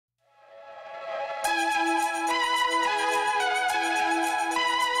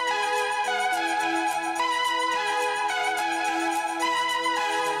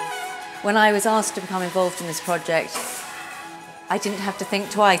When I was asked to become involved in this project, I didn't have to think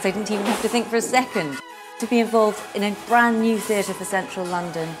twice. I didn't even have to think for a second. To be involved in a brand new theatre for central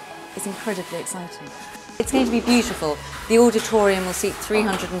London is incredibly exciting. It's going to be beautiful. The auditorium will seat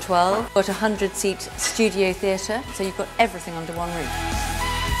 312, got a 100-seat studio theatre, so you've got everything under one roof.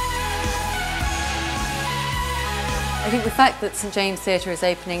 I think the fact that St James Theatre is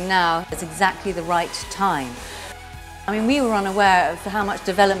opening now is exactly the right time. I mean, we were unaware of how much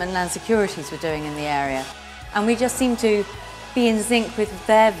development Land Securities were doing in the area, and we just seem to be in sync with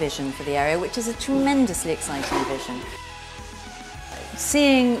their vision for the area, which is a tremendously exciting vision.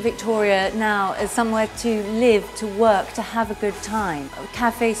 Seeing Victoria now as somewhere to live, to work, to have a good time, a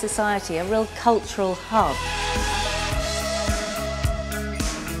cafe society, a real cultural hub.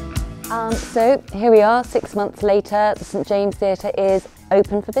 So here we are, 6 months later, the St James Theatre is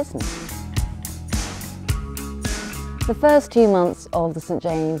open for business. The first 2 months of the St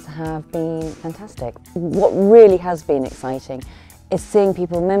James have been fantastic. What really has been exciting is seeing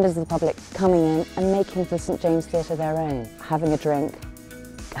people, members of the public, coming in and making the St James Theatre their own. Having a drink,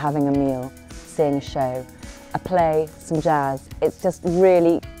 having a meal, seeing a show, a play, some jazz. It's just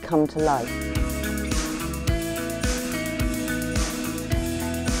really come to life.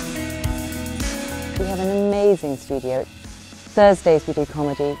 We have an amazing studio. Thursdays we do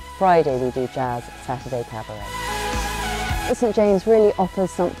comedy, Friday we do jazz, Saturday cabaret. The St James really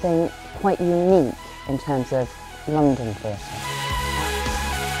offers something quite unique in terms of London theatre.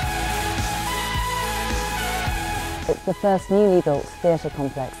 It's the first newly built theatre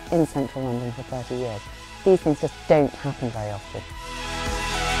complex in central London for 30 years. These things just don't happen very often.